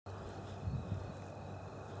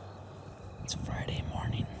It's Friday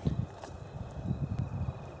morning.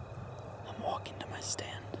 I'm walking to my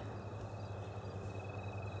stand.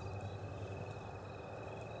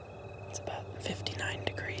 It's about 59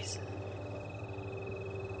 degrees.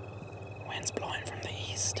 Wind's blowing from the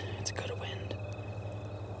east. It's a good wind.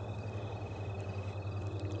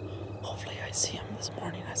 Hopefully I see him this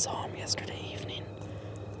morning. I saw him yesterday evening.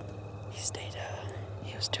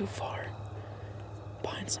 He was too far.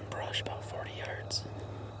 Behind some brush about 40 yards.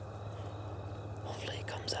 Hopefully he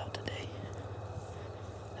comes out today.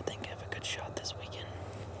 I think I have a good shot this weekend.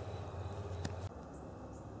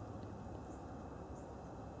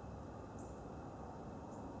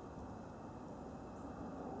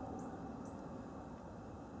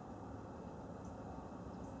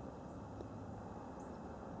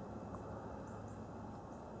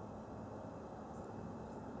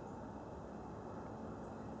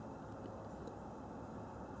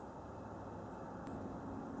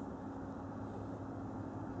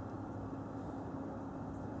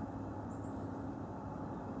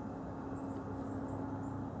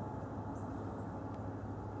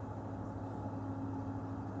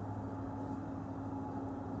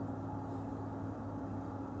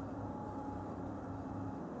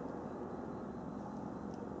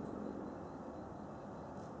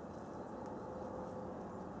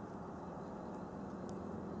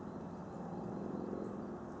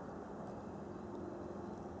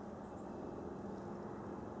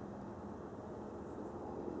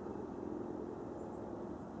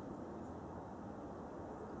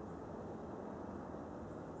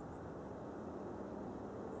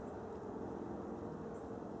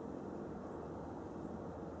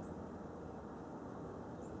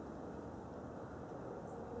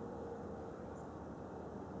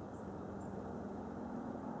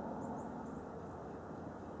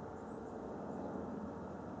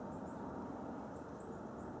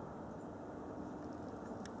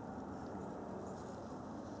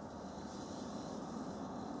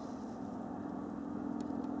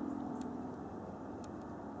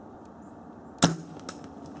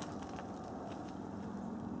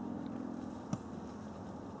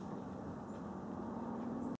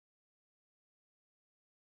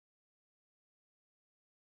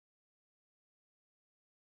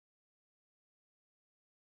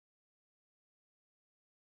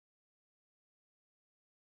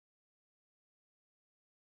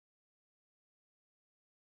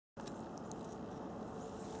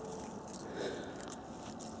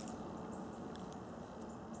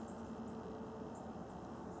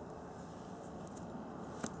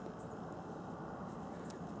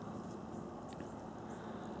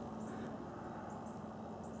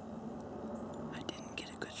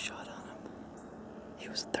 He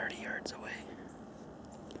was 30 yards away.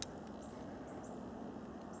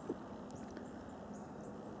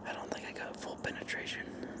 I don't think I got full penetration.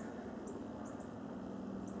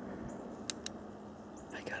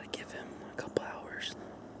 I gotta give him a couple hours.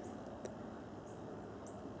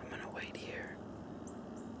 I'm gonna wait here.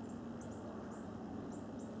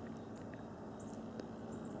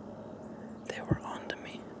 They were onto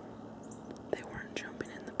me. They weren't jumping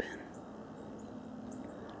in the bin.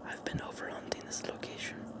 I've been over hunting this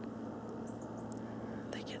location.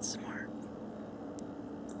 They get smart.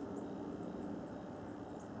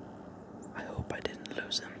 I hope I didn't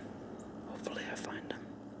lose him. Hopefully I find him.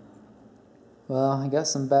 Well, I got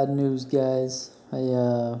some bad news, guys.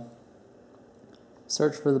 I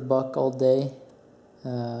searched for the buck all day.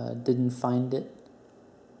 Didn't find it.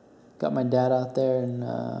 Got my dad out there and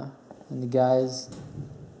the guys,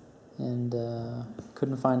 and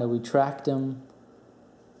couldn't find it. We tracked him.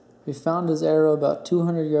 We found his arrow about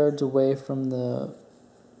 200 yards away from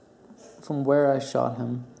where I shot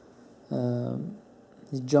him.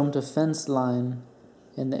 He jumped a fence line,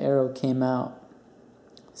 and the arrow came out,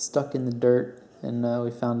 stuck in the dirt, and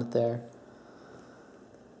we found it there.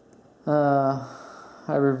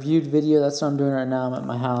 I reviewed video. That's what I'm doing right now. I'm at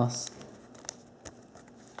my house.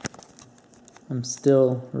 I'm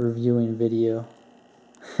still reviewing video.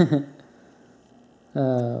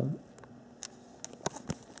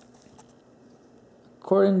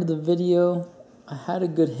 According to the video, I had a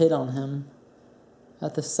good hit on him.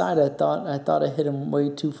 At the side, I thought I hit him way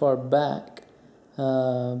too far back,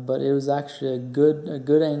 but it was actually a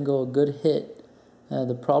good angle, a good hit.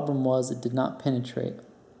 The problem was it did not penetrate.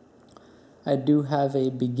 I do have a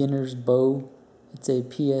beginner's bow. It's a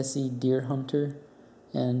PSE deer hunter,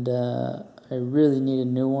 and I really need a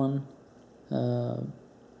new one.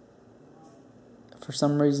 For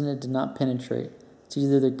some reason, it did not penetrate. It's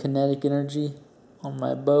either the kinetic energy on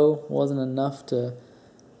my bow wasn't enough to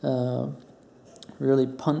really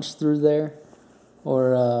punch through there,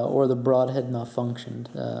 or the broadhead malfunctioned.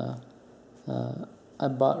 I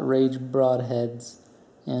bought Rage broadheads,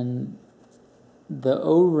 and the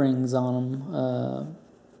O-rings on them,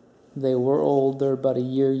 they were old. They're about a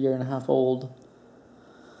year and a half old.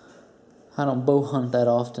 I don't bow hunt that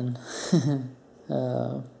often.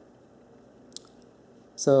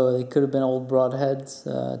 So they could have been old broadheads.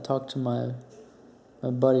 I talked to my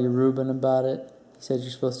buddy Ruben about it. He said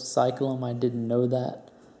you're supposed to cycle them. I didn't know that.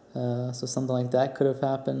 So something like that could have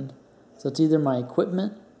happened. So it's either my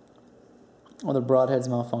equipment or the broadhead's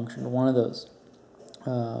malfunctioned, one of those.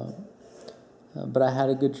 But I had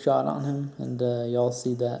a good shot on him, and y'all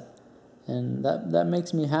see that. And that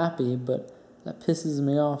makes me happy, but that pisses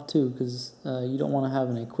me off too, because you don't want to have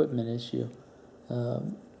an equipment issue.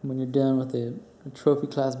 When you're dealing with a trophy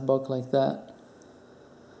class buck like that,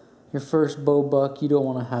 your first bow buck, you don't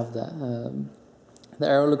want to have that. The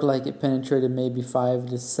arrow looked like it penetrated maybe 5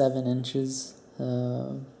 to 7 inches.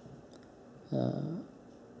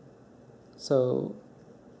 So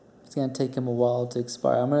it's going to take him a while to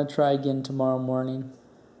expire. I'm going to try again tomorrow morning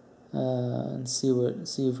and see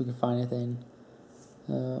if we can find anything.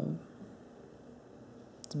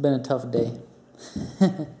 It's been a tough day.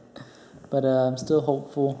 But I'm still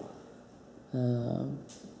hopeful.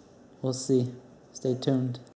 We'll see. Stay tuned.